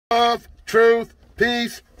Love, truth,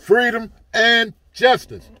 peace, freedom, and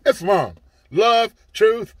justice. Islam. Love,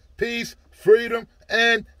 truth, peace, freedom,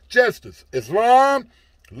 and justice. Islam.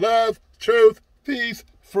 Love, truth, peace,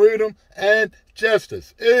 freedom, and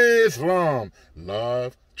justice. Islam.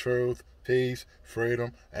 Love, truth, peace,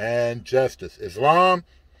 freedom, and justice. Islam.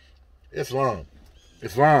 Islam.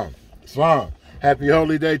 Islam. Islam. Happy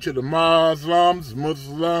holy day to the Muslims,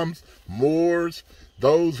 Moors,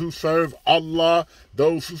 those who serve Allah,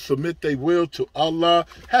 those who submit their will to Allah.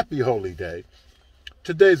 Happy holy day.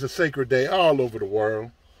 Today's a sacred day all over the world.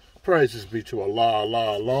 Praises be to Allah,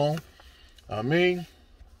 Allah alone. Ameen.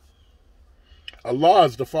 Allah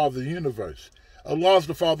is the Father of the universe. Allah is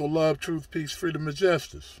the Father of love, truth, peace, freedom, and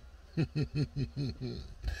justice.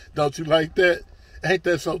 Don't you like that? Ain't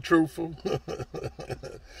that so truthful?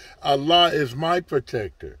 Allah is my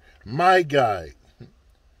protector, my guide,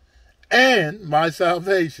 and my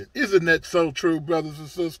salvation. Isn't that so true, brothers and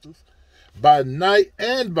sisters? By night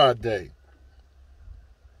and by day.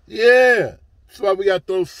 Yeah. That's why we got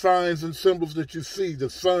those signs and symbols that you see, the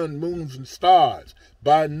sun, moons, and stars.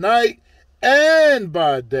 By night and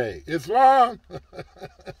by day. Islam.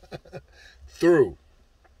 Through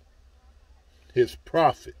his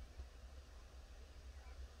prophet.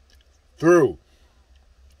 Through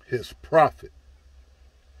his prophet.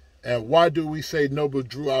 And why do we say Noble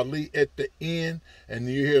Drew Ali at the end? And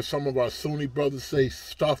you hear some of our Sunni brothers say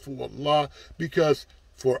Astaghfirullah. Because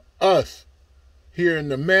for us here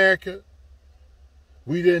in America,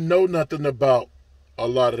 we didn't know nothing about a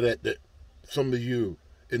lot of that some of you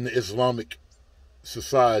in the Islamic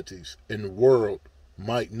societies in the world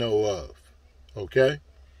might know of. Okay?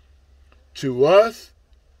 To us,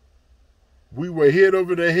 we were hit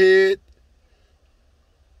over the head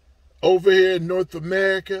over here in North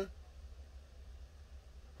America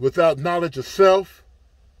without knowledge of self,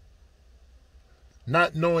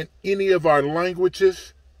 not knowing any of our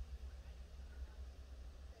languages,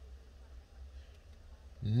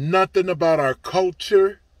 nothing about our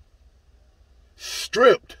culture,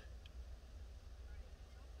 stripped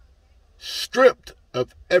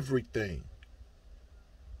of everything.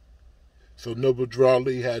 So Noble Drew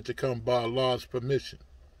Ali had to come by Allah's permission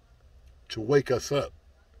to wake us up.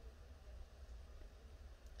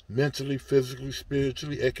 Mentally, physically,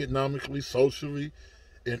 spiritually, economically, socially,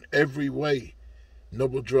 in every way,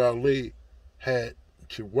 Noble Drew Ali had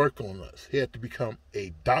to work on us. He had to become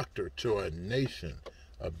a doctor to a nation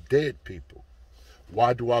of dead people.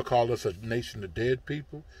 Why do I call us a nation of dead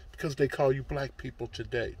people? Because they call you black people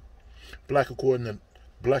today. Black according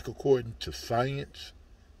to science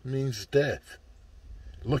means death.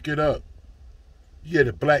 Look it up. You get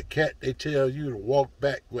a black cat, they tell you to walk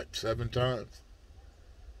back, 7 times?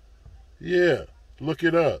 Yeah, look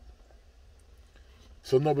it up.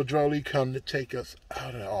 So Noble Drew Ali come to take us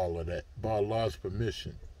out of all of that by Allah's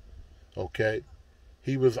permission. Okay?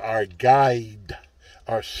 He was our guide,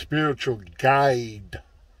 our spiritual guide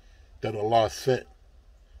that Allah sent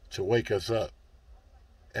to wake us up.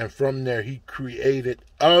 And from there, he created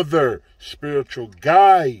other spiritual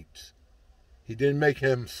guides. He didn't make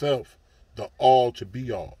himself the all to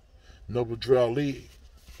be all. Noble Drew Ali,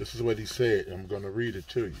 this is what he said. I'm going to read it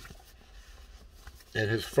to you. In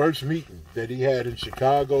his first meeting that he had in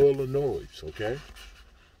Chicago, Illinois, okay?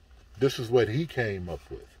 This is what he came up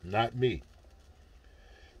with, not me.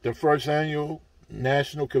 The first annual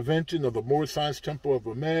National Convention of the Moorish Temple of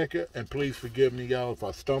America, and please forgive me, y'all, if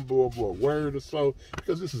I stumble over a word or so,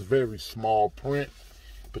 because this is very small print,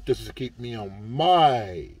 but this is to keep me on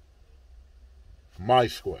my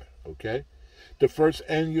square, okay? The first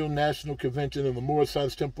annual National Convention of the Moorish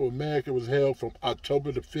Temple of America was held from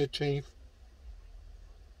October the 15th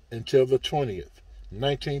until the 20th,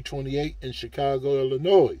 1928 in Chicago,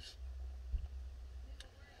 Illinois.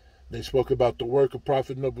 They spoke about the work of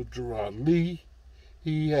Prophet Noble Drew Ali.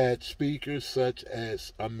 He had speakers such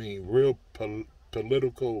as, real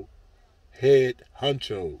political head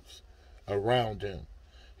honchos around him.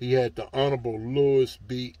 He had the Honorable Louis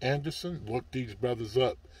B. Anderson. Look these brothers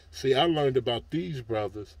up. See, I learned about these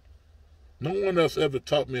brothers. No one else ever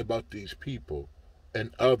taught me about these people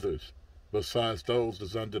and others besides those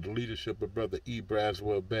that's under the leadership of Brother E.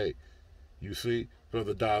 Braswell Bay. You see,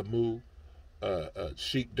 Brother Damu,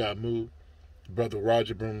 Sheikh Damu, Brother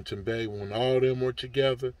Roger Bloomington Bay, when all of them were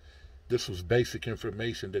together, this was basic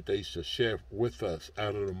information that they used to share with us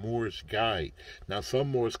out of the Moorish Guide. Now, some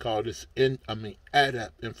Moors call this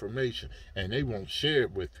adept information, and they won't share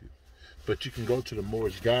it with you. But you can go to the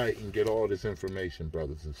Moorish Guide and get all this information,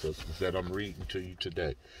 brothers and sisters, that I'm reading to you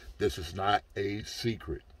today. This is not a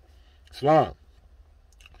secret. Islam.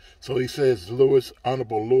 So he says,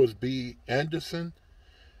 Honorable Louis B. Anderson,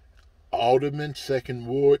 Alderman, 2nd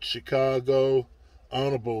Ward, Chicago,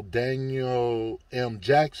 Honorable Daniel M.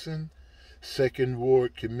 Jackson, 2nd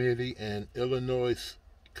Ward Committee and Illinois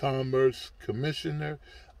Commerce Commissioner,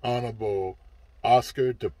 Honorable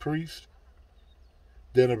Oscar DePriest.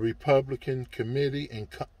 Then a Republican committee and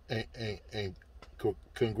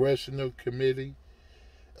Congressional Committee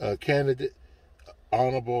candidate,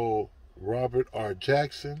 Honorable Robert R.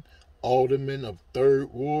 Jackson, Alderman of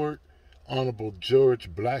 3rd Ward, Honorable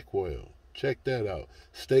George Blackwell. Check that out.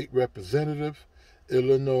 State Representative,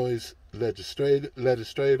 Illinois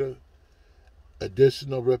Legislator,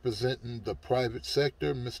 additional representing the private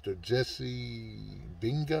sector, Mr. Jesse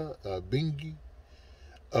Bingy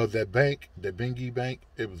of that bank, the Bingy Bank.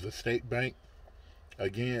 It was a state bank.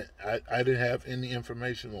 Again, I didn't have any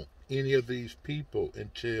information on any of these people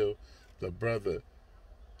until the brother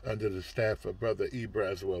under the staff of Brother E.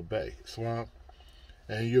 Braswell Bay, Swamp.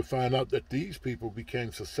 And you'll find out that these people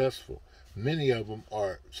became successful. Many of them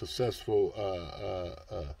are successful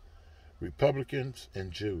Republicans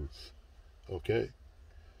and Jews. Okay?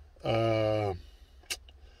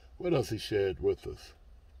 What else he shared with us?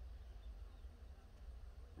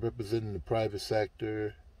 Representing the private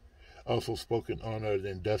sector. Also spoke in honor of the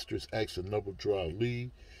industrious acts of Noble Drew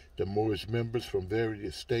Ali. The Moorish members from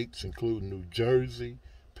various states, including New Jersey,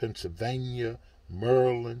 Pennsylvania,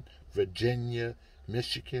 Maryland, Virginia,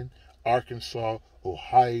 Michigan, Arkansas,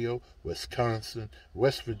 Ohio, Wisconsin,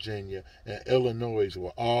 West Virginia, and Illinois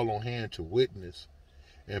were all on hand to witness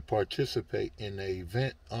and participate in an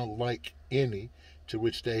event unlike any to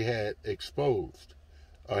which they had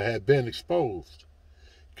been exposed.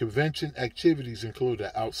 Convention activities include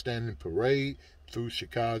an outstanding parade through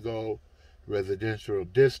Chicago residential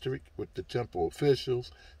district with the temple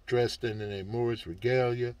officials dressed in a Moorish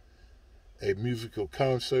regalia, a musical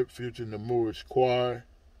concert featuring the Moorish choir,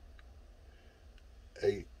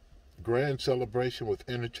 a grand celebration with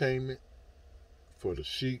entertainment for the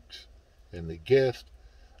sheiks and the guests,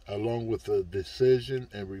 along with a decision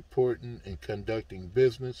and reporting and conducting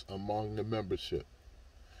business among the membership.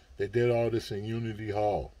 They did all this in Unity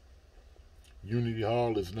Hall. Unity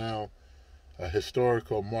Hall is now a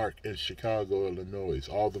historical mark in Chicago, Illinois.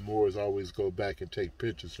 All the Moors always go back and take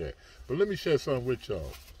pictures there. But let me share something with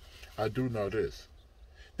y'all. I do know this.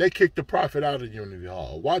 They kicked the prophet out of Unity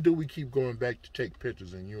Hall. Why do we keep going back to take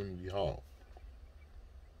pictures in Unity Hall?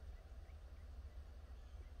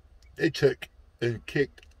 They took and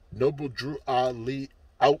kicked Noble Drew Ali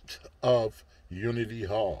out of Unity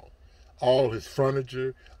Hall. All his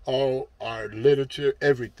furniture, all our literature,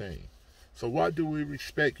 everything. So why do we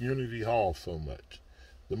respect Unity Hall so much?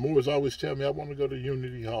 The Moors always tell me, I want to go to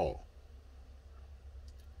Unity Hall.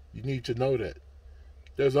 You need to know that.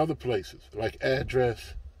 There's other places, like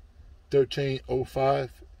address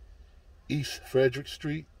 1305 East Frederick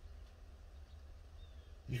Street.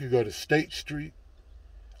 You could go to State Street.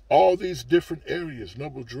 All these different areas,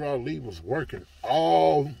 Noble Drew Ali was working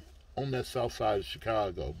all on that south side of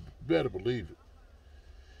Chicago. Better believe it.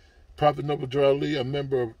 Prophet Noble Drew Ali, a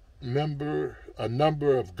number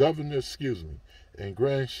of governors, and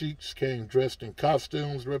grand sheiks came dressed in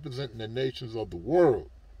costumes representing the nations of the world.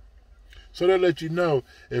 So that let you know,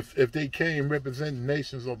 if they came representing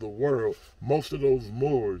nations of the world, most of those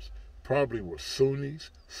Moors probably were Sunnis,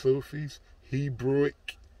 Sufis,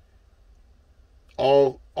 Hebrewic,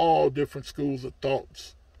 all different schools of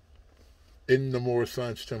thoughts in the Moorish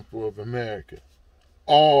Science Temple of America.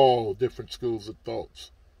 All different schools of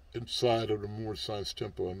thoughts inside of the Moorish Science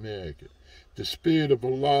Temple of America. The Spirit of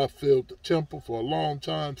Allah filled the temple for a long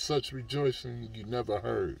time, such rejoicing you never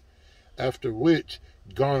heard. After which,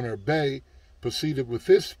 Garner Bey proceeded with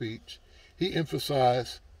his speech. He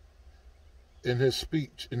emphasized in his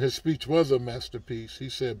speech was a masterpiece. He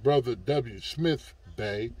said, Brother W. Smith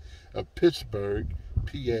Bey of Pittsburgh,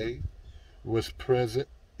 PA, was present,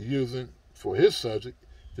 using for his subject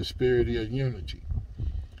the spirit of unity.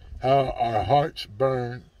 How our hearts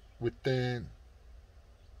burn within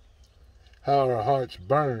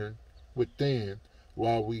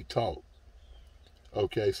while we talk.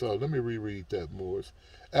 Okay, so let me reread that, Moors.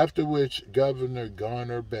 After which, Governor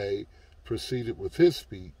Garner Bey proceeded with his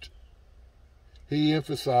speech. He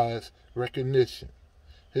emphasized recognition.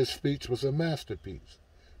 His speech was a masterpiece.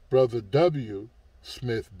 Brother W.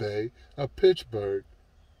 Smith Bey of Pittsburgh,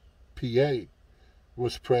 PA,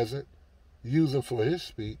 was present, using for his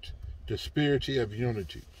speech the spirit of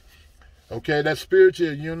unity. Okay, that spirit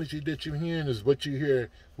of unity that you're hearing is what you hear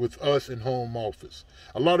with us in home office.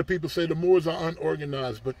 A lot of people say the Moors are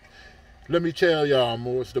unorganized, but let me tell y'all,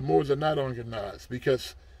 Moors, the Moors are not organized,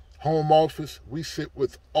 because home office, we sit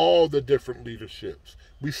with all the different leaderships.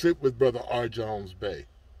 We sit with Brother R. Jones Bey,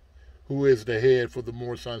 who is the head for the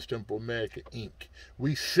Moorish Temple America, Inc.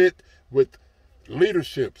 We sit with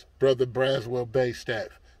leaderships, Brother Braswell Bay staff.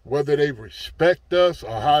 Whether they respect us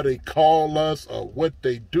or how they call us or what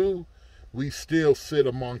they do, we still sit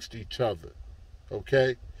amongst each other,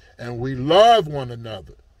 okay? And we love one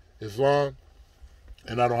another, Islam,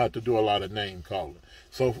 and I don't have to do a lot of name calling.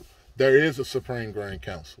 So there is a Supreme Grand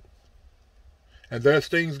Council. And there's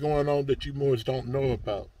things going on that you Moors don't know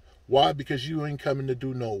about. Why? Because you ain't coming to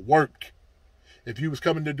do no work. If you was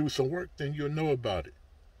coming to do some work, then you'll know about it.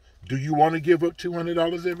 Do you want to give up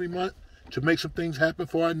 $200 every month to make some things happen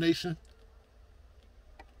for our nation?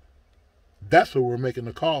 That's what we're making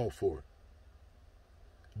a call for.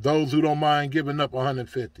 Those who don't mind giving up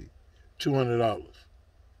 $150, $200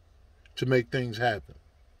 to make things happen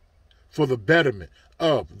for the betterment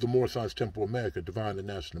of the Moorish Temple America Divine and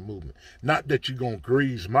National Movement. Not that you're going to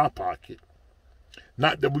grease my pocket.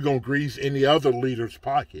 Not that we're going to grease any other leader's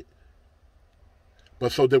pocket.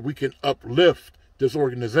 But so that we can uplift this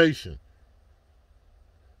organization.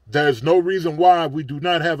 There's no reason why we do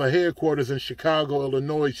not have a headquarters in Chicago,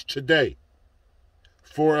 Illinois today.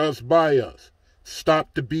 For us, by us.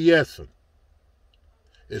 Stop the BSing.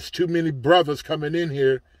 There's too many brothers coming in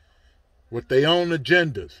here with their own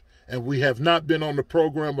agendas. And we have not been on the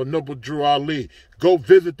program of Noble Drew Ali. Go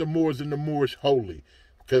visit the Moors and the Moorish Holy.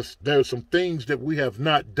 Because there's some things that we have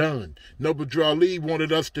not done. Noble Drew Ali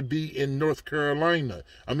wanted us to be in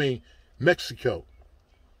Mexico.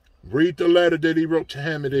 Read the letter that he wrote to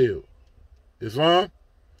Hamid Il. Islam,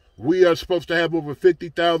 we are supposed to have over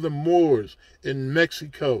 50,000 Moors in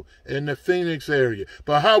Mexico, in the Phoenix area.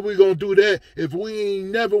 But how we going to do that if we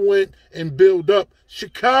ain't never went and build up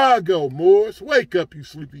Chicago, Moors? Wake up, you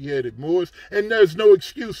sleepy-headed Moors. And there's no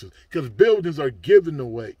excuses, because buildings are given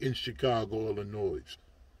away in Chicago, Illinois.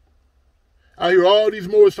 I hear all these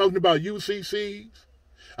Moors talking about UCCs.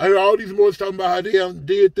 I hear all these Moors talking about how they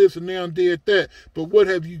did this and they did that. But what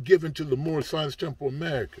have you given to the Moorish Science Temple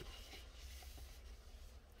America?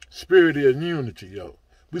 Spirit of unity, yo.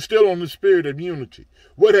 We're still on the spirit of unity.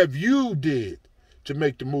 What have you did to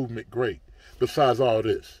make the movement great besides all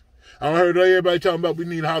this? I heard everybody talking about we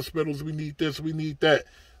need hospitals, we need this, we need that.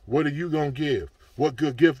 What are you going to give? What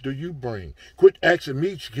good gift do you bring? Quit asking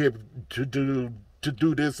me to do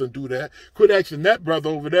this and do that. Quit asking that brother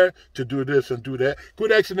over there to do this and do that.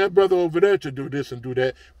 Quit asking that brother over there to do this and do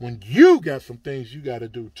that. When you got some things you got to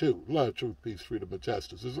do too. Love, truth, peace, freedom, and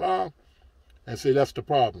justice. Islam. And say that's the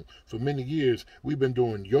problem. For many years, we've been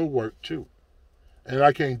doing your work too. And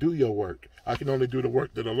I can't do your work. I can only do the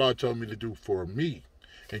work that Allah told me to do for me.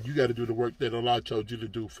 And you got to do the work that Allah told you to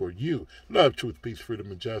do for you. Love, truth, peace,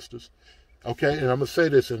 freedom, and justice. Okay, and I'm going to say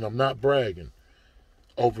this, and I'm not bragging.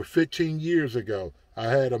 Over 15 years ago, I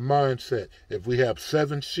had a mindset. If we have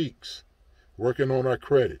 7 sheiks working on our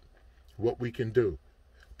credit, what we can do.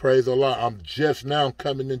 Praise Allah, I'm just now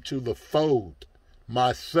coming into the fold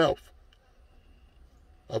myself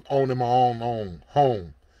of owning my own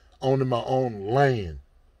home, owning my own land.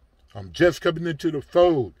 I'm just coming into the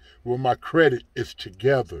fold where my credit is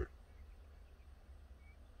together.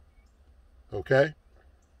 Okay?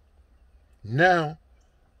 Now,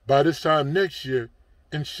 by this time next year,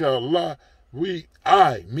 inshallah, me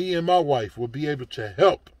and my wife will be able to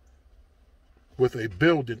help with a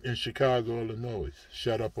building in Chicago, Illinois.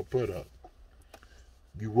 Shut up or put up.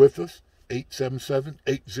 You with us?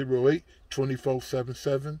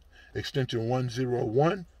 877-808-2477, extension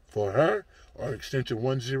 101 for her, or extension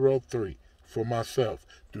 103 for myself.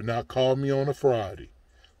 Do not call me on a Friday.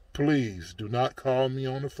 Please do not call me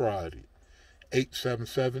on a Friday.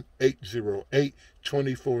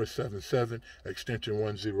 877-808-2477, extension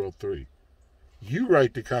 103. You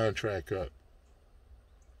write the contract up.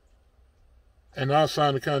 And I'll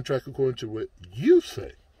sign the contract according to what you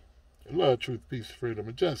say. Love, truth, peace, freedom,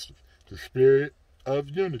 and justice. The spirit of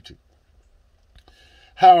unity.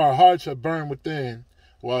 How our hearts are burned within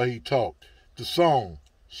while he talked. The song,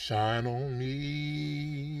 Shine on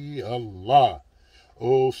Me, Allah,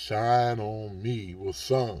 oh shine on me, was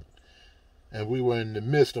sung. And we were in the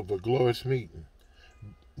midst of a glorious meeting.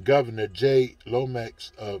 Governor J.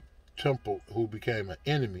 Lomax of Temple, who became an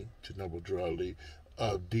enemy to Noble Drew Ali,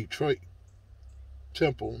 of Detroit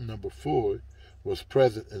Temple, number 4, was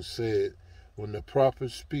present and said, when the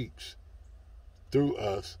prophet speaks through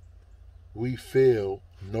us, we feel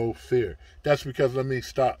no fear. That's because, let me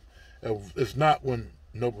stop. It's not when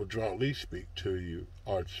Noble Drew Ali speak to you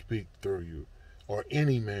or speak through you or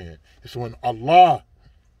any man. It's when Allah,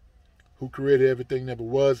 who created everything that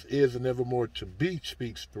was, is, and evermore to be,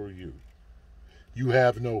 speaks through you. You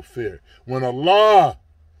have no fear. When Allah,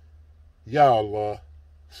 Ya Allah,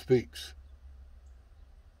 speaks,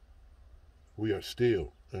 we are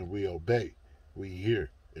still and we obey. We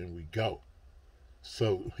hear and we go.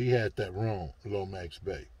 So he had that wrong, Lomax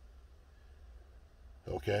Bey.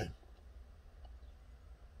 Okay?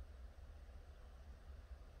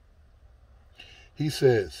 He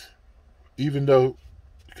says, even though,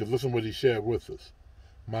 because listen what he shared with us,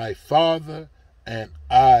 my Father and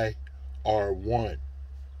I are one.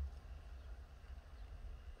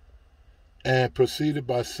 And proceeded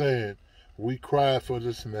by saying, we cried for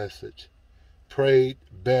this message, prayed,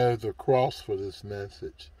 bear the cross for this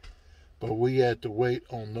message, but we had to wait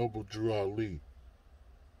on Noble Drew Ali,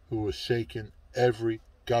 who was shaking every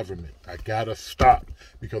government. I gotta stop,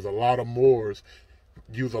 because a lot of Moors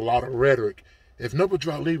use a lot of rhetoric. If Noble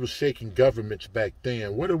Drew Ali was shaking governments back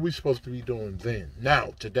then, what are we supposed to be doing then,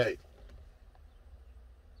 now, today?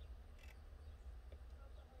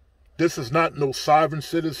 This is not no sovereign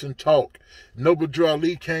citizen talk. Noble Drew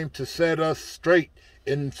Ali came to set us straight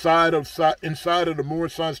inside of the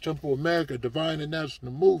Moorish Science Temple of America, Divine and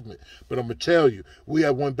National Movement. But I'm going to tell you, we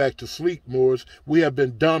have went back to sleep, Moors. We have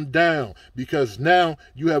been dumbed down, because now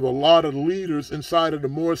you have a lot of leaders inside of the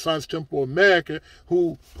Moorish Science Temple of America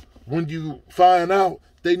who, when you find out,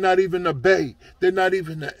 they're not even a Bey, they're not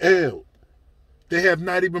even an L. They have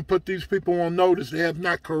not even put these people on notice. They have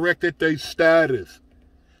not corrected their status.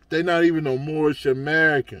 They're not even a Moorish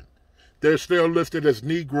American. They're still listed as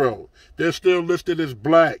Negro. They're still listed as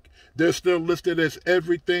black. They're still listed as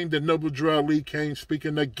everything that Noble Drew Ali came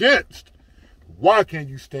speaking against. Why can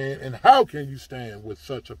you stand and how can you stand with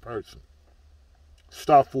such a person?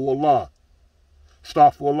 Astaghfirullah.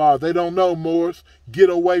 Astaghfirullah. They don't know, Moors. Get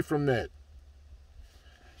away from that.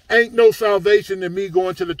 Ain't no salvation in me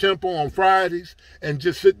going to the temple on Fridays and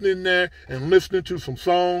just sitting in there and listening to some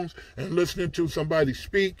songs and listening to somebody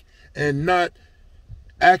speak and not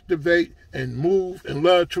activate and move and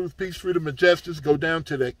love, truth, peace, freedom, and justice. Go down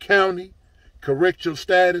to that county, correct your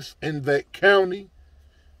status in that county,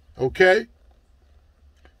 okay?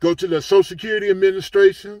 Go to the Social Security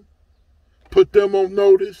Administration, put them on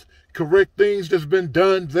notice, correct things that's been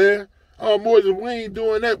done there. Oh, more than we ain't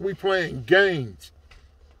doing that. We playing games.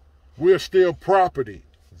 We're still property,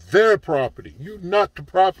 their property. You're not the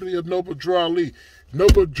property of Noble Drew Ali.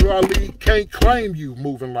 Noble Drew Ali can't claim you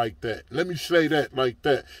moving like that. Let me say that like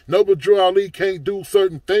that. Noble Drew Ali can't do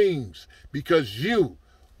certain things because you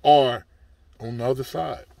are on the other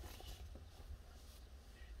side.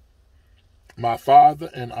 My Father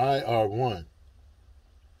and I are one.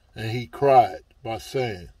 And he cried by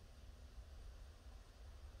saying,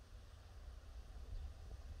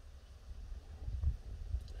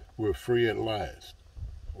 we're free at last.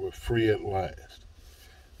 We're free at last.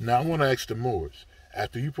 Now, I want to ask the Moors,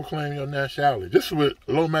 after you proclaim your nationality, this is what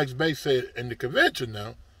Lomax Bey said in the convention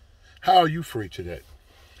now, how are you free today?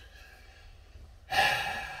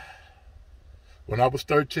 When I was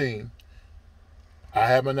 13, I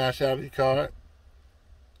had my nationality card.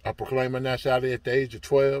 I proclaimed my nationality at the age of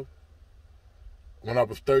 12. When I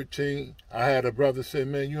was 13, I had a brother say,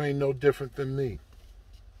 man, you ain't no different than me.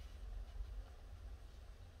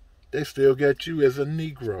 They still get you as a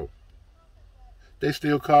Negro. They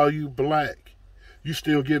still call you black. You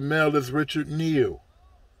still get mailed as Richard Neal.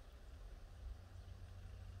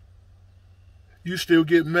 You still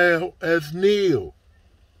get mailed as Neal.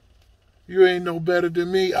 You ain't no better than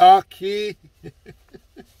me, Aki.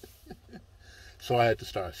 So I had to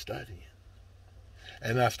start studying.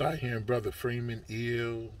 And I started hearing Brother Freeman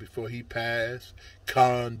ill before he passed.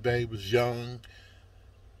 Con Bey was young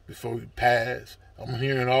before he passed. I'm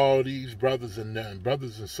hearing all these brothers and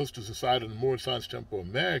sisters inside of the Moorish Science Temple of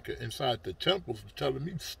America, inside the temples, telling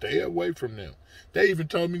me stay away from them. They even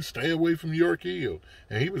told me stay away from York Hill.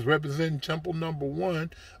 And he was representing Temple number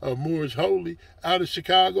 1 of Moorish Holy out of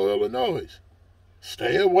Chicago, Illinois.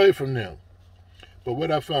 Stay away from them. But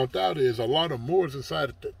what I found out is a lot of Moors inside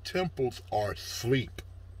of the temples are asleep.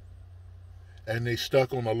 And they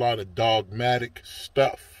stuck on a lot of dogmatic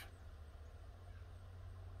stuff.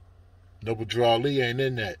 Noble Drew Ali ain't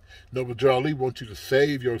in that. Noble Drew Ali wants you to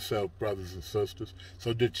save yourself, brothers and sisters,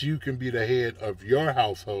 so that you can be the head of your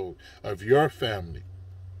household, of your family.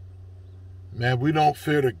 Man, we don't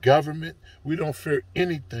fear the government. We don't fear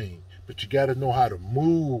anything. But you got to know how to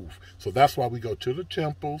move. So that's why we go to the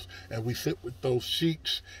temples and we sit with those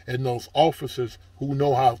sheiks and those officers who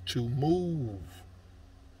know how to move.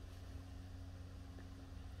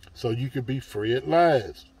 So you can be free at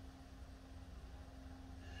last.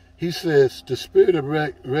 He says, the spirit of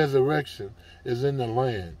resurrection is in the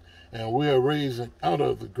land, and we are raising out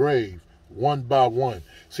of the grave one by one.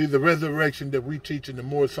 See, the resurrection that we teach in the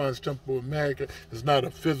Moorish Science Temple of America is not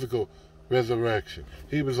a physical resurrection.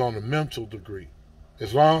 He was on a mental degree.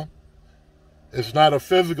 Islam, It's not a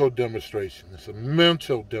physical demonstration. It's a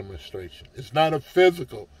mental demonstration. It's not a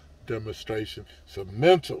physical demonstration. It's a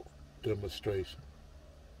mental demonstration.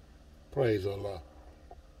 Praise Allah.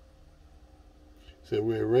 So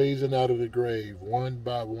we're raising out of the grave one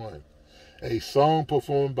by one. A song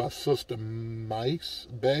performed by Sister Mice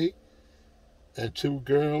Bay and two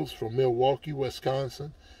girls from Milwaukee,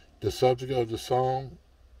 Wisconsin. The subject of the song,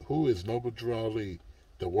 Who is Noble Drew Ali?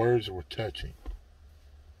 The words were touching.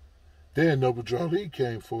 Then Noble Drew Ali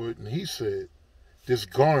came forward and he said, this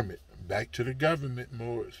garment, back to the government,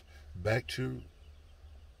 Moors, back to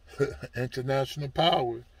international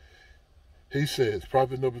power. He says,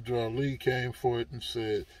 Prophet Noble Drew Ali came forward and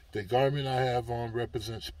said, the garment I have on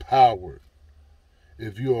represents power.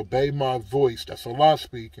 If you obey my voice, that's Allah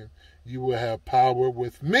speaking, you will have power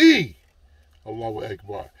with me. Allahu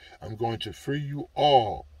Akbar. I'm going to free you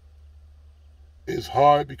all. It's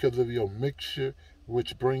hard because of your mixture,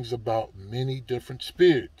 which brings about many different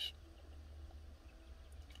spirits.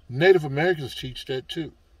 Native Americans teach that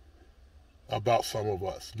too, about some of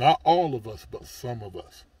us. Not all of us, but some of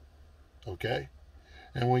us. Okay?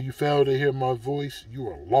 And when you fail to hear my voice, you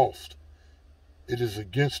are lost. It is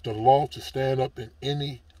against the law to stand up in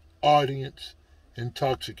any audience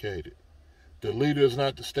intoxicated. The leader is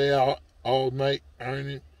not to stay out all night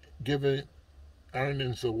giving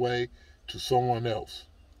earnings away to someone else.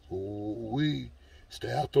 We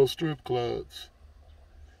stay out those strip clubs.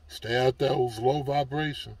 Stay out those low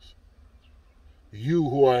vibrations. You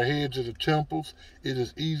who are heads of the temples, it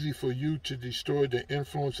is easy for you to destroy the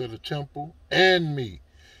influence of the temple and me.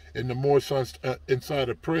 In the Moorish inside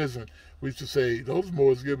a prison, we used to say, those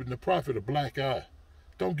Moors giving the prophet a black eye.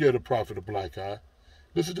 Don't give the prophet a black eye.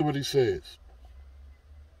 Listen to what he says.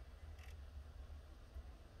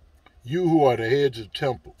 You who are the heads of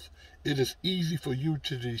temples, it is easy for you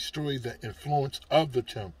to destroy the influence of the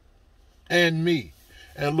temple and me.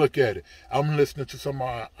 And look at it. I'm listening to some of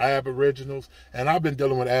our Aboriginals, and I've been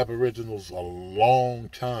dealing with Aboriginals a long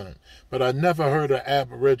time. But I never heard of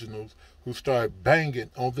Aboriginals who start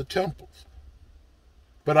banging on the temples.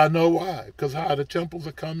 But I know why. Because how the temples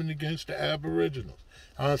are coming against the Aboriginals.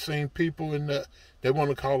 I've seen people they want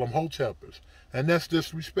to call them hotepers. And that's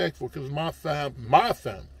disrespectful because my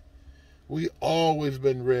family, we always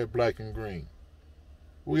been red, black, and green.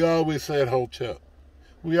 We always said hotep.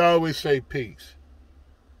 We always say peace.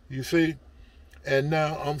 You see? And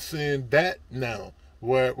now I'm seeing that now,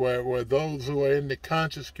 where those who are in the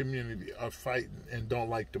conscious community are fighting and don't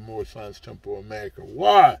like the Moorish Temple of America.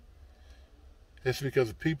 Why? It's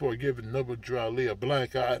because people are giving Noble Drew Ali a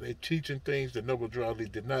black eye. They're teaching things that Noble Drew Ali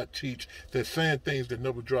did not teach. They're saying things that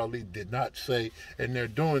Noble Drew Ali did not say. And they're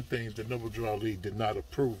doing things that Noble Drew Ali did not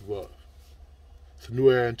approve of. It's a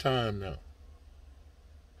new era in time now.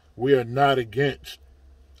 We are not against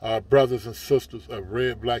our brothers and sisters of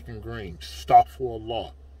red, black, and green. Stop for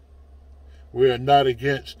Allah. We are not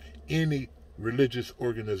against any religious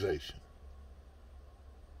organization.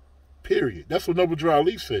 Period. That's what Noble Drew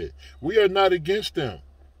Ali said. We are not against them.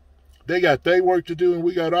 They got their work to do and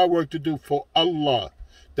we got our work to do for Allah.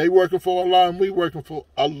 They working for Allah and we working for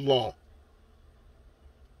Allah.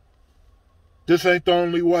 This ain't the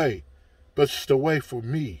only way, but it's the way for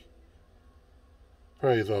me.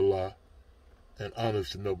 Praise Allah. And honors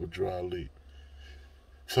to Noble Drew Ali.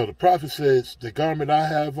 So the prophet says, the garment I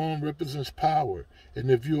have on represents power. And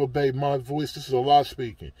if you obey my voice, this is Allah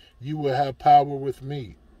speaking, you will have power with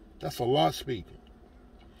me. That's Allah speaking.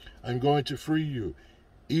 I'm going to free you.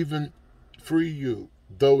 Even free you,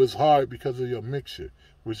 though it's hard because of your mixture,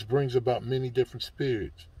 which brings about many different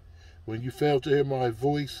spirits. When you fail to hear my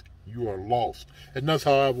voice, you are lost. And that's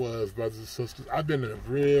how I was, brothers and sisters. I've been in a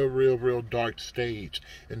real dark stage,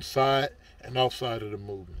 inside and outside of the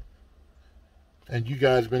movement. And you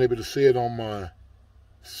guys been able to see it on my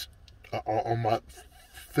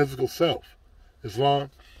physical self. Islam,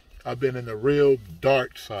 I've been in the real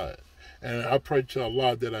dark side. And I pray to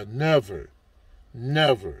Allah that I never,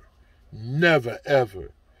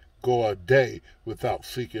 ever go a day without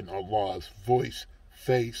seeking Allah's voice,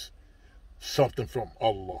 face, something from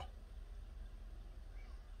Allah.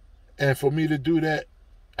 And for me to do that,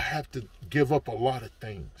 I have to give up a lot of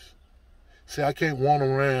things. See, I can't wander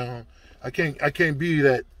around. I can't be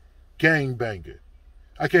that gangbanger.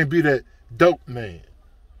 I can't be that dope man.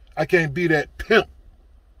 I can't be that pimp.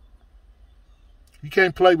 You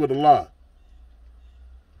can't play with Allah.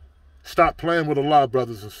 Stop playing with Allah,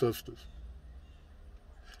 brothers and sisters.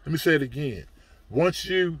 Let me say it again. Once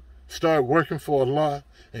you start working for Allah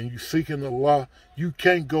and you seeking Allah, you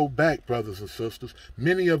can't go back, brothers and sisters.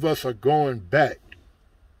 Many of us are going back.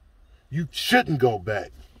 You shouldn't go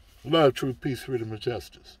back. Love, truth, peace, freedom, and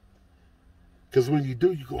justice. Because when you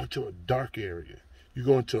do, you go into a dark area. You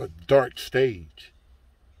go into a dark stage.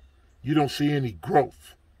 You don't see any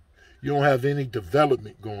growth. You don't have any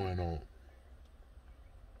development going on.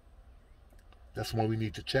 That's when we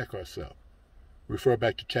need to check ourselves. Refer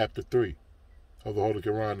back to chapter 3 of the Holy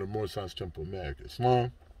Quran of the Moorish Americans Temple America.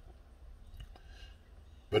 Islam.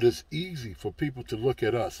 But it's easy for people to look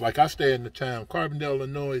at us. Like I stay in the town, Carbondale,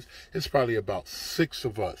 Illinois, it's probably about 6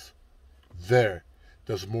 of us there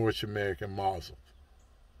that's Moorish American Muslims.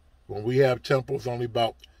 When we have temples, only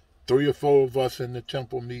about 3 or 4 of us in the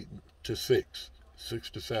temple meet to 6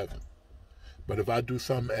 to 7. But if I do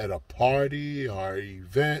something at a party or an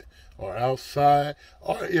event or outside,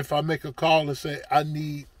 or if I make a call and say I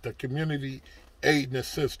need the community aid and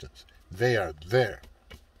assistance, they are there.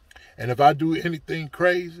 And if I do anything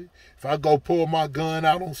crazy, if I go pull my gun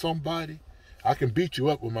out on somebody, I can beat you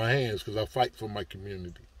up with my hands because I fight for my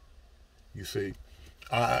community. You see,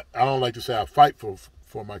 I don't like to say I fight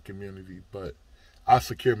for my community, but I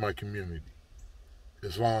secure my community.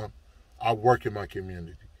 Islam, I work in my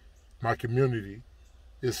community. My community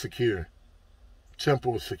is secure.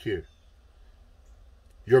 Temple is secure.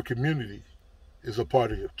 Your community is a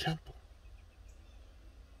part of your temple.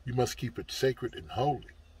 You must keep it sacred and holy.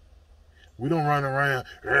 We don't run around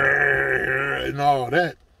and all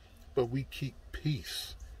that, but we keep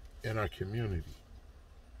peace in our community.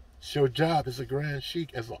 It's your job as a Grand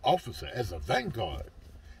Sheikh, as an officer, as a vanguard,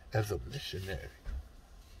 as a missionary.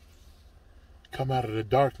 Come out of the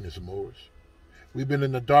darkness, Moors. We've been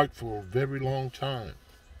in the dark for a very long time.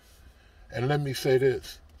 And let me say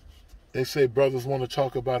this. They say brothers want to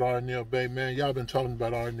talk about Arnel Bay. Man, y'all been talking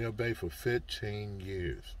about Arnel Bay for 15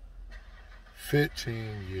 years.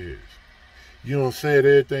 15 years. You don't say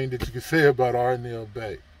everything that you can say about Arnel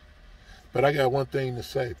Bay. But I got one thing to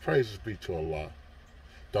say. Praises be to Allah.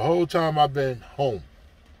 The whole time I've been home,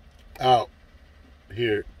 out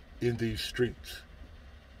here in these streets,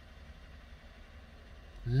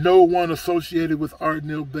 no one associated with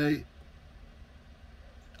Arnel Bay,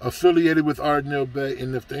 affiliated with Arnel Bay,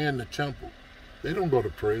 and if they're in the temple, they don't go to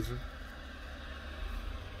prison.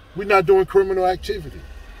 We're not doing criminal activity.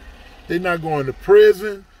 They're not going to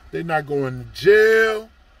prison. They're not going to jail.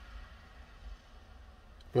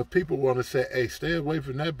 But people want to say, hey, stay away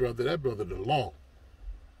from that brother the law.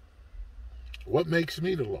 What makes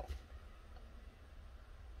me the law?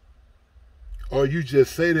 Or you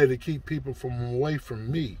just say that to keep people from away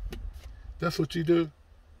from me. That's what you do?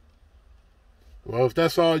 Well, if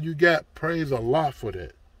that's all you got, praise Allah for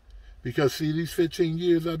that. Because, see, these 15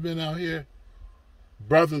 years I've been out here,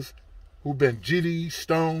 brothers who've been GDs,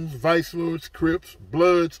 Stones, Vice Lords, Crips,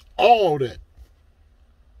 Bloods, all that.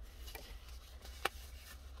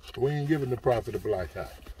 We ain't giving the Prophet a black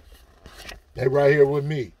eye. They right here with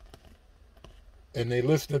me. And they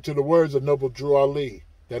listening to the words of Noble Drew Ali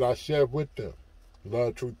that I share with them.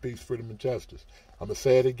 Love, truth, peace, freedom, and justice. I'm going to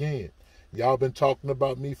say it again. Y'all been talking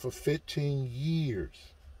about me for 15 years.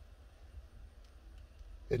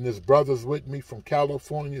 And there's brothers with me from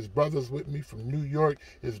California. There's brothers with me from New York.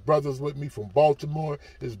 There's brothers with me from Baltimore.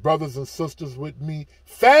 There's brothers and sisters with me.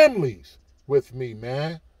 Families with me,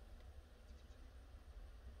 man.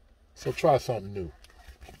 So try something new.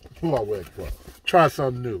 Try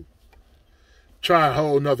something new. Try a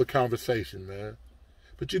whole nother conversation, man.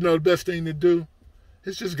 But you know the best thing to do?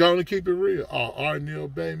 It's just going to keep it real. Oh,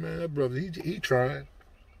 Arnel Bay, man, that brother, he trying.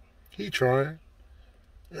 He trying.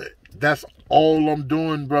 That's all I'm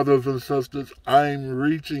doing, brothers and sisters. I'm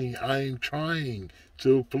reaching. I'm trying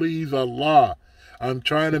to please Allah. I'm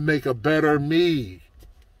trying to make a better me.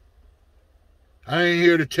 I ain't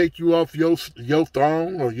here to take you off your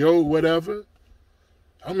throne or your whatever.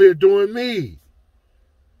 I'm here doing me.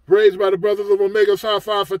 Raised by the Brothers of Omega Psi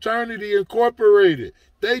Phi Fraternity Incorporated.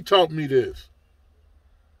 They taught me this.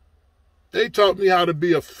 They taught me how to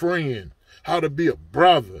be a friend, how to be a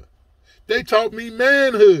brother. They taught me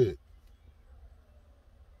manhood.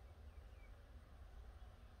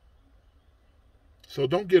 So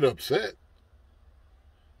don't get upset.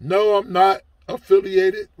 No, I'm not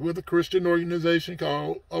affiliated with a Christian organization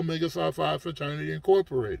called Omega Psi Phi Fraternity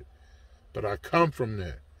Incorporated. But I come from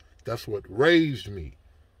there. That's what raised me.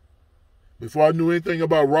 Before I knew anything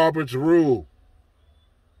about Robert's Rule,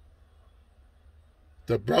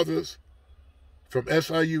 the brothers from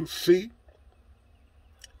SIUC,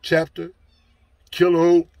 chapter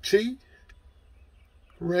Kilo T,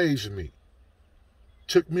 raised me.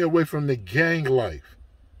 Took me away from the gang life.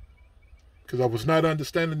 Because I was not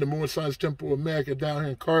understanding the Moorish Americans Temple America down here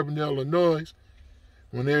in Carbondale, Illinois,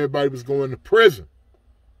 when everybody was going to prison.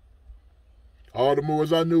 All the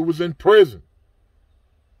Moors I knew was in prison.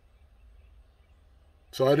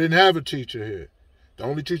 So I didn't have a teacher here. The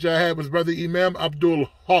only teacher I had was Brother Imam Abdul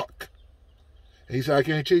Haq. And he said, I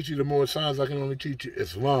can't teach you the more science, I can only teach you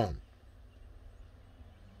Islam.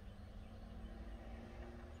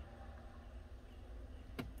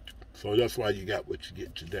 So that's why you got what you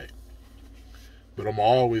get today. But I'm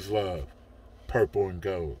always love purple and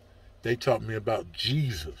gold. They taught me about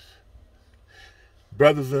Jesus.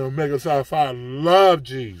 Brothers in Omega Psi Phi love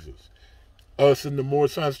Jesus. Us in the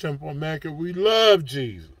Moorish Science Temple America, we love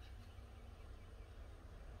Jesus.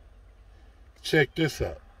 Check this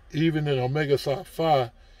out. Even in Omega Psi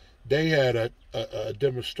Phi, they had a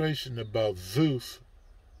demonstration about Zeus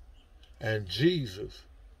and Jesus.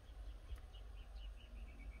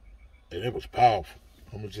 And it was powerful.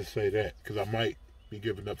 I'm going to just say that, because I might be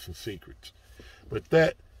giving up some secrets. But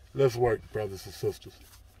that, let's work, brothers and sisters,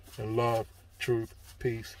 in love, truth,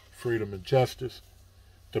 peace, freedom, and justice.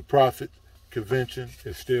 The Prophet Convention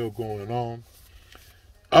is still going on.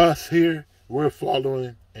 Us here, we're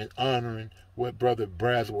following and honoring what Brother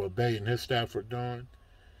Braswell Bay and his staff are doing,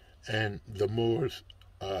 and the Moors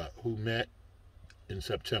who met in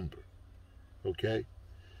September. Okay?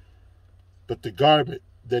 But the garment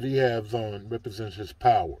that he has on represents his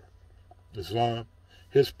power. Islam,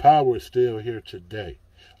 his power is still here today.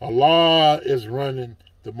 Allah is running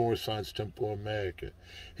the Moorish Science Temple America.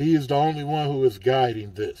 He is the only one who is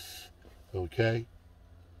guiding this. Okay?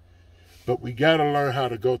 But we got to learn how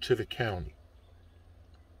to go to the county.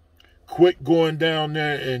 Quit going down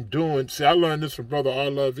there and doing. See, I learned this from Brother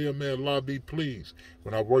Arlaville, man, Allah be pleased.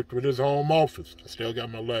 When I worked with his home office, I still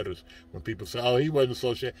got my letters. When people say, oh, he wasn't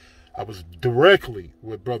associated. I was directly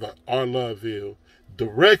with Brother Arlaville,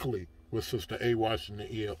 directly with Sister A. Washington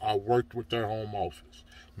Eel. I worked with their home office.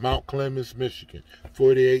 Mount Clemens, Michigan.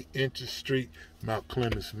 48 Inches Street, Mount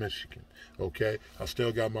Clemens, Michigan. Okay? I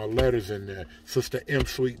still got my letters in there. Sister M.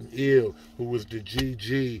 Sweeten Eel, who was the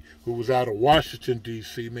GG, who was out of Washington,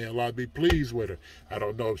 D.C. Man, Allah be pleased with her. I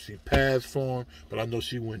don't know if she passed for him, but I know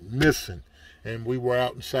she went missing. And we were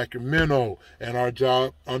out in Sacramento, and our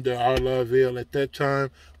job under Arlaville at that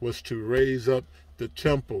time was to raise up the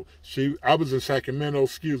temple. I was in Sacramento,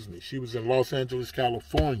 She was in Los Angeles,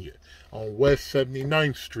 California, on West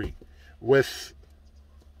 79th Street. West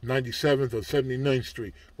 97th or 79th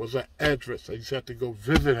Street was her address. I just had to go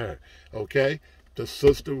visit her, okay? The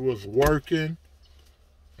sister was working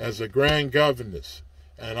as a grand governess,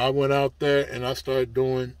 and I went out there and I started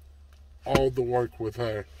doing all the work with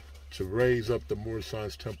her to raise up the Moorish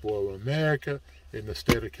Science Temple of America in the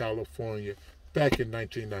state of California back in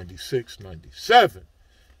 1996-97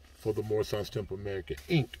 for the Moorish Science Temple of America,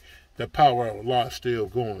 Inc. The power of Allah is still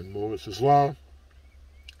going, Moorish Islam.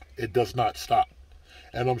 It does not stop.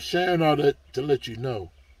 And I'm sharing all that to let you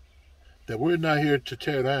know that we're not here to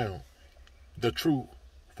tear down the true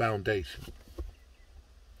foundation.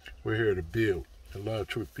 We're here to build in love,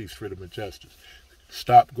 truth, peace, freedom, and justice.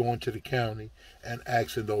 Stop going to the county and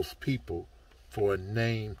asking those people for a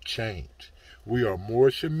name change. We are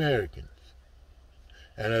Moorish Americans.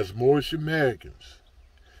 And as Moorish Americans,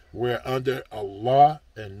 we're under Allah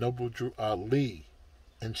and Noble Drew Ali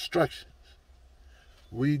instructions.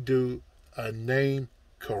 We do a name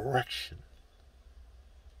correction,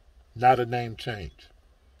 not a name change.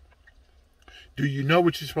 Do you know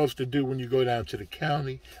what you're supposed to do when you go down to the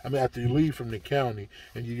county? I mean, after you leave from the county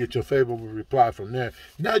and you get your favorable reply from there,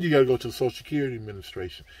 now you got to go to the Social Security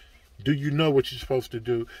Administration. Do you know what you're supposed to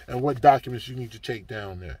do and what documents you need to take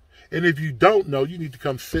down there? And if you don't know, you need to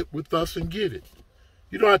come sit with us and get it.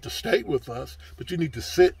 You don't have to stay with us, but you need to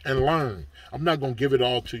sit and learn. I'm not going to give it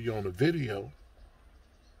all to you on a video.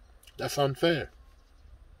 That's unfair.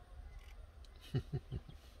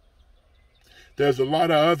 There's a lot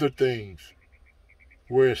of other things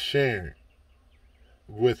we're sharing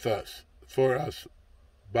with us, for us,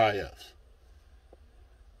 by us.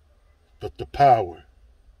 But the power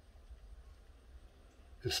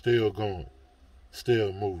is still going,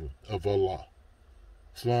 still moving, of Allah.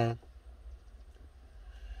 Islam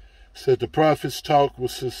said the Prophet's talk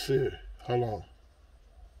was sincere. Hold on.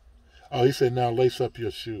 Oh, he said, now lace up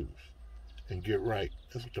your shoes and get right.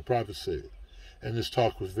 That's what the Prophet said. And this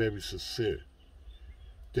talk was very sincere.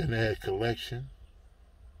 Then they had collection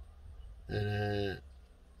and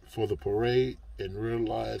for the parade, and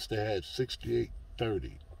realized they had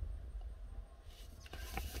 6830.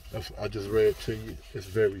 I just read it to you. It's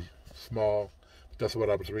very small. That's what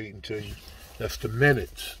I was reading to you. That's the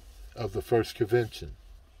minutes of the first convention.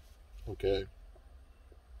 Okay?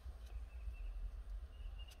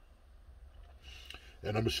 And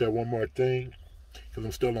I'm going to share one more thing, because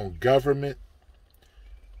I'm still on government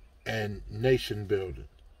and nation building.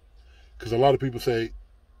 Because a lot of people say,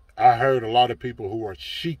 I heard a lot of people who are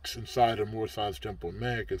sheiks inside of Moorish Temple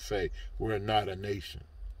America say, we're not a nation.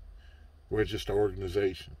 We're just an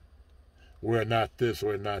organization. We're not this,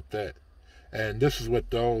 we're not that. And this is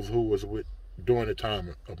what those who was with during the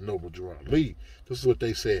time of Noble Drew Ali, this is what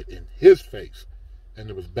they said in his face. And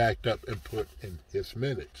it was backed up and put in his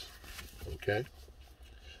minutes. Okay?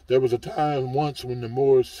 There was a time once when the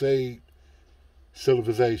Moors saved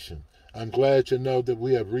civilization. I'm glad to know that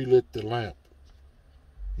we have relit the lamp.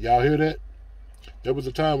 Y'all hear that? There was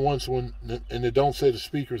a time once when, and it don't say the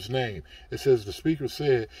speaker's name. It says the speaker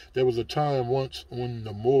said there was a time once when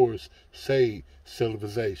the Moors saved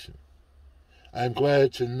civilization. I'm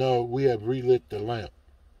glad to know we have relit the lamp.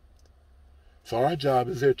 So our job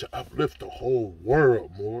is here to uplift the whole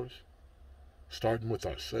world, Moors, starting with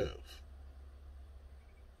ourselves.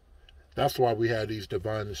 That's why we have these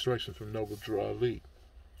divine instructions from Noble Drew Ali.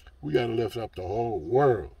 We got to lift up the whole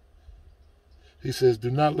world. He says, do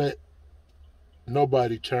not let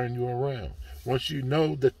nobody turn you around. Once you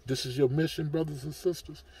know that this is your mission, brothers and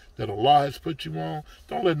sisters, that Allah has put you on,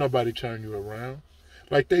 don't let nobody turn you around.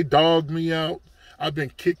 Like they dogged me out. I've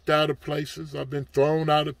been kicked out of places. I've been thrown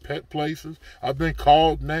out of places. I've been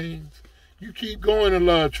called names. You keep going in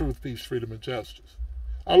love, truth, peace, freedom, and justice.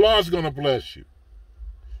 Allah's going to bless you.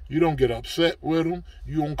 You don't get upset with them.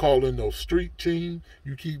 You don't call in no street team.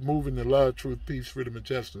 You keep moving in love, truth, peace, freedom, and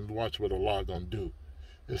justice, and watch what Allah going to do.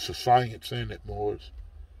 It's a science in it, Moors.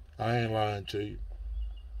 I ain't lying to you.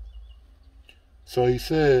 So he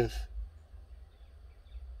says,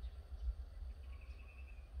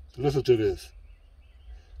 listen to this.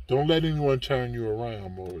 Don't let anyone turn you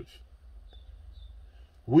around, Moors.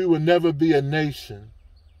 We will never be a nation.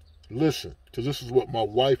 Listen, because this is what my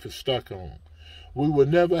wife is stuck on. We will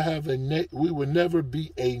never have we will never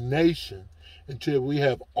be a nation until we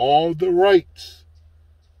have all the rights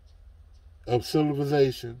of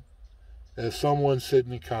civilization as someone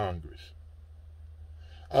sitting in Congress.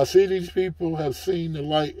 I see these people have seen the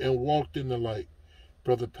light and walked in the light.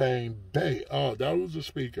 Brother Payne Bay, oh, that was the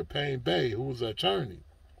speaker, Payne Bay, who was an attorney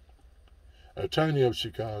of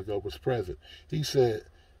Chicago, was present. He said,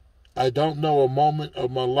 I don't know a moment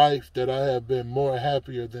of my life that I have been more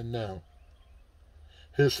happier than now.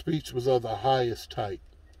 His speech was of the highest type.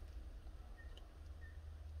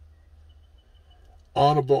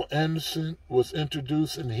 Honorable Anderson was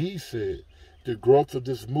introduced and he said, the growth of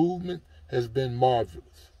this movement has been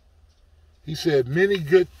marvelous. He said many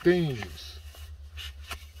good things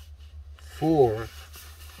for,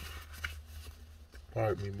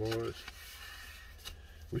 pardon me, Morris.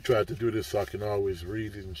 We tried to do this so I can always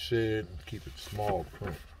read it and share it and keep it small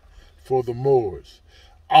print. For the Moors,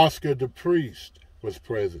 Oscar the Priest was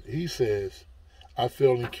present. He says, I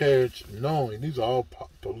feel encouraged knowing, these are all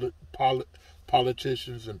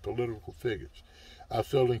politicians and political figures. I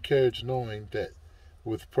feel encouraged knowing that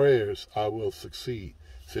with prayers I will succeed.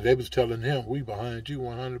 So they was telling him, we behind you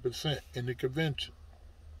 100% in the convention.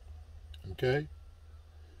 Okay?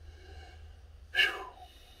 Whew.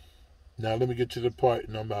 Now let me get to the part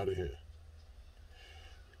and I'm out of here.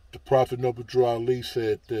 The Prophet Noble Drew Ali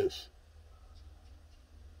said this.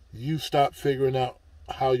 You stop figuring out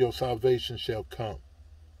how your salvation shall come.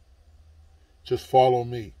 Just follow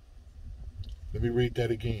me. Let me read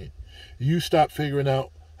that again. You stop figuring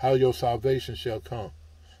out how your salvation shall come.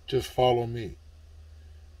 Just follow me.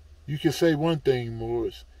 You can say one thing,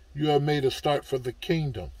 Moors. You have made a start for the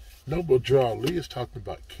kingdom. Noble Drew Ali is talking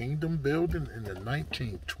about kingdom building in the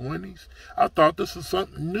 1920s. I thought this was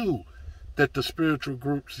something new that the spiritual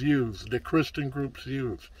groups use, the Christian groups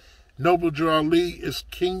use. Noble Drew Ali is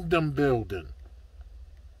kingdom building.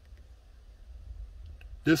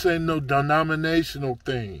 This ain't no denominational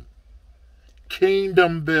thing.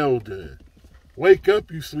 Kingdom building. Wake up,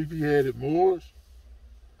 you sleepy-headed Moors.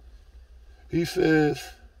 He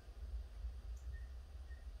says,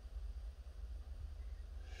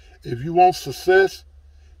 if you want success,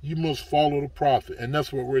 you must follow the prophet. And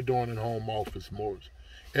that's what we're doing in Home Office, Moors.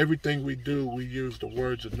 Everything we do, we use the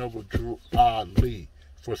words of Noble Drew Ali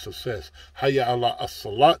for success. Hayya ala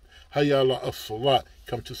as-salat, hayya ala as-salat.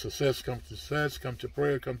 Come to success, come to success, come to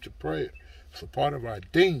prayer, come to prayer. It's a part of our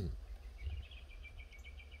deen.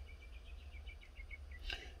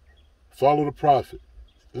 Follow the prophet.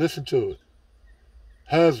 Listen to it.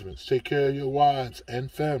 Husbands, take care of your wives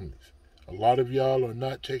and families. A lot of y'all are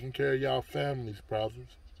not taking care of y'all families,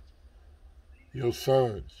 brothers. Your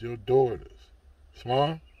sons, your daughters.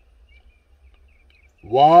 Smart?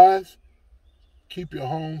 Wives, keep your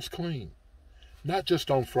homes clean. Not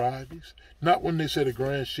just on Fridays. Not when they say the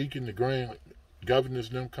Grand Sheik and the Grand Governors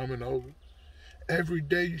them coming over. Every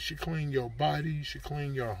day you should clean your body. You should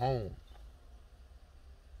clean your home.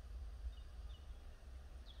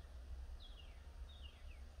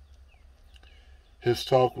 His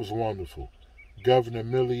talk was wonderful. Governor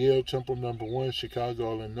Milliel, Temple Number 1,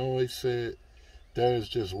 Chicago, Illinois, said there is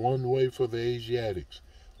just one way for the Asiatics,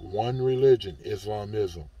 one religion,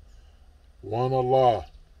 Islamism, one Allah,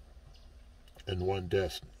 and one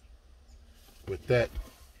destiny. With that,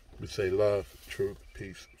 we say love, truth,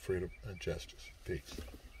 peace, freedom, and justice. Peace.